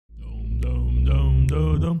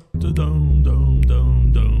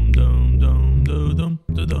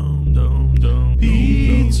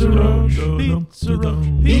Pizza Roach, Pizza Roach,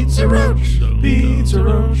 Pizza Roach, Pizza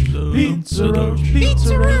Roach, Pizza Roach,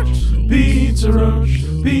 Pizza Roach, Pizza Roach,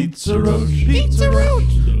 Pizza Roach, Pizza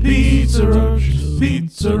Roach, Pizza Roach,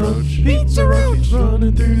 Pizza Roach, Pizza Roach. He's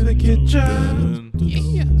running through the kitchen.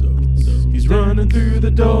 Yeah. He's running through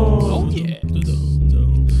the door. Oh yeah.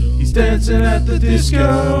 He's dancing at the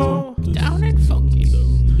disco. Down and funky.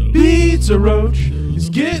 Pizza Roach is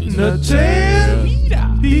getting a tan.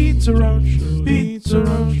 Pizza Roach, Pizza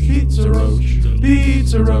Roach, Pizza Roach,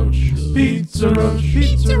 Pizza Roach, Pizza Roach,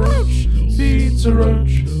 Pizza Roach, Pizza Roach,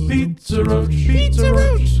 Pizza Roach, Pizza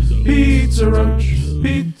Roach, Pizza Roach,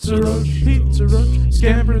 Pizza Roach, Pizza Roach,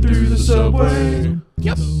 scampering through the subway.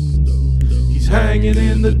 Yep. He's hanging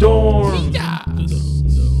in the dorm. Yeah.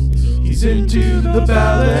 He's into the It's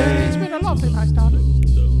ballet. been a lovely night, darling.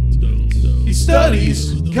 He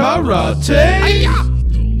studies karate. Hiya.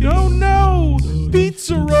 Oh no,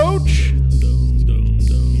 Pizza Roach.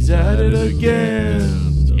 He's at it again.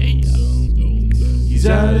 Yeah. He's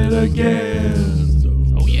at it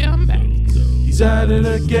again. Oh yeah, I'm back. He's at it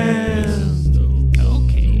again.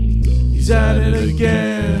 Okay. He's at it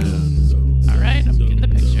again. All right, I'm getting the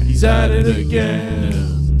picture. He's at it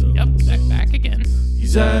again. Yep, back again.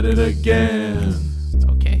 He's at it again.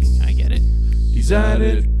 Okay, I get it. He's at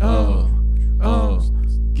it. Oh.